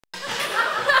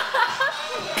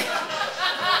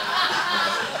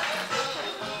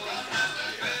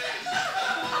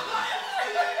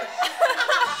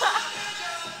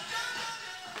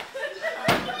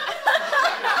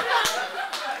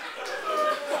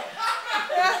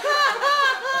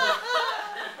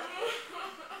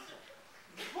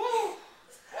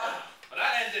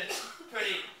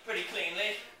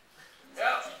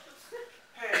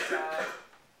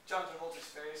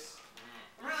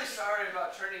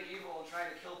turning evil and trying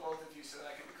to kill both of you so that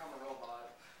I can become a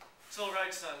robot. It's all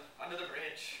right, son. Under the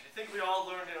bridge. I think we all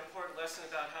learned an important lesson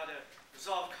about how to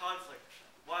resolve conflict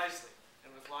wisely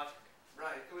and with logic.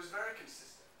 Right. It was very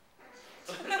consistent.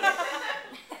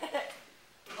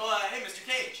 Well, hey, Mr.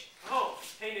 Cage. Oh,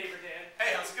 hey, neighbor Dan.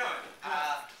 Hey, how's it going?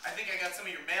 I think I got some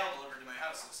of your mail delivered to my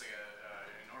house. Looks like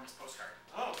an enormous postcard.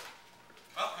 Oh.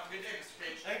 Well, have a good day, Mr.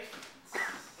 Cage. Thank you.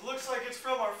 It looks like it's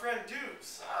from our friend Dude.